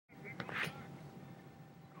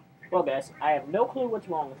Well, guys, I have no clue what's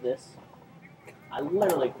wrong with this. I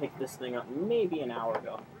literally picked this thing up maybe an hour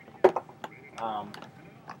ago.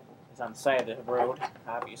 It's on the side of the road,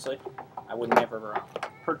 obviously. I would never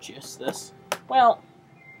purchase this. Well,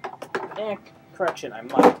 correction, I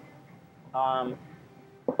might.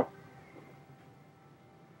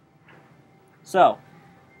 So,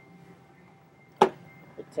 we'll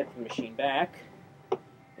tip the machine back.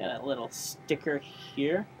 Got a little sticker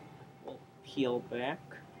here. We'll peel back.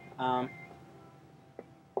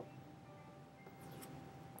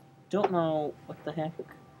 Don't know what the heck is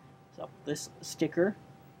up with this sticker.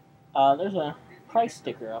 There's a price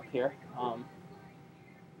sticker up here.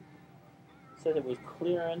 Said it was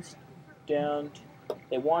clearance down.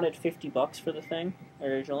 They wanted $50 for the thing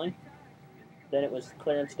originally. Then it was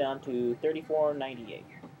clearance down to $34.98.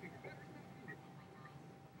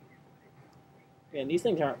 And these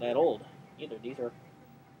things aren't that old either.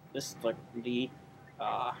 This is like the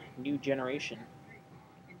new generation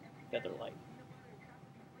fetherlight.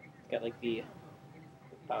 It's got like the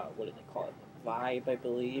what do they call it? The Vibe, I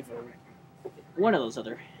believe, or one of those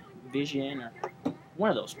other Vision, or one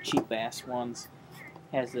of those cheap ass ones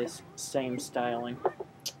has this same styling.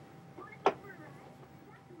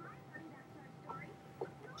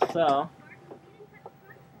 So,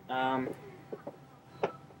 I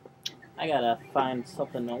gotta find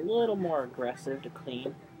something a little more aggressive to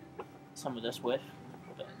clean some of this with.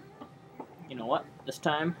 But you know what? This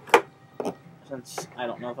time, since I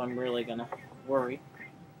don't know if I'm really gonna worry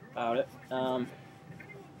about it,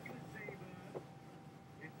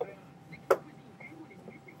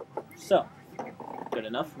 so good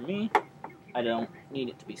enough for me. I don't need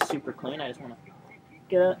it to be super clean. I just want to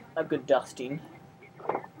get a good dusting.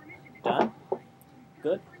 Done.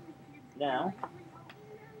 Good. Now,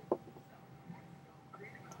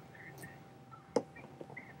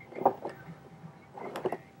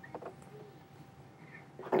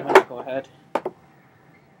 I'm going to go ahead,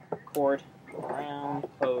 cord around,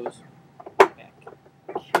 hose back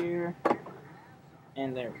here,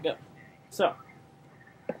 and there we go. So,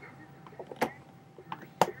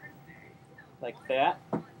 like that.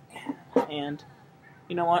 And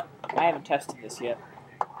you know what? I haven't tested this yet.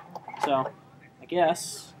 So, I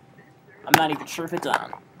guess, I'm not even sure if it's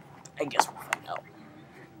on. I guess we'll find out.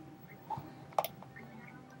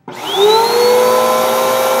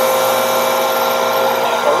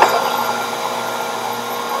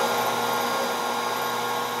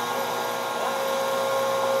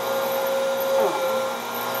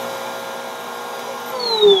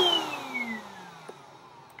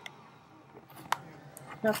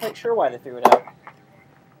 Not quite sure why they threw it out.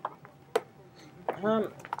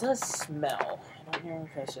 It does smell. I don't know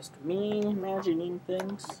if that's just me imagining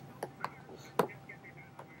things.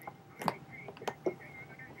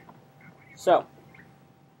 So,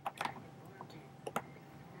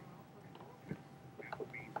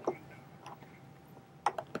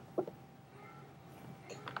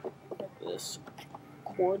 this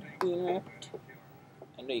cord being wrapped.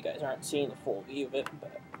 I know you guys aren't seeing the full view of it,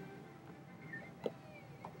 but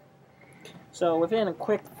so within a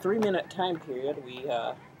quick 3-minute time period, we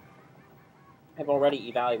have already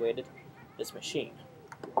evaluated this machine.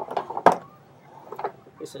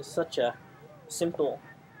 This is such a simply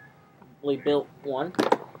built one.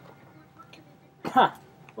 Huh,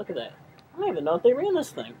 look at that. I don't even know if they ran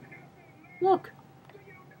this thing. Look,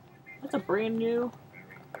 that's a brand new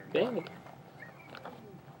bag.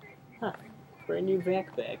 Huh, brand new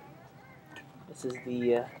vac bag. This is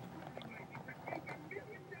the,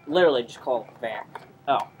 literally just called vac.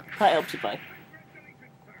 Oh, that helps if I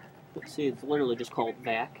see, it's literally just called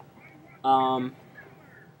vac. There's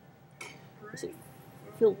a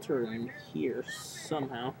filter in here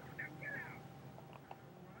somehow.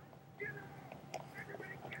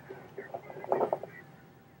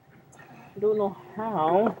 I don't know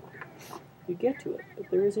how you get to it, but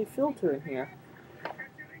there is a filter in here.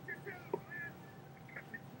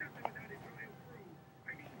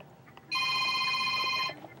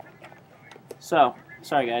 So,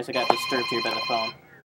 sorry guys, I got disturbed here by the phone.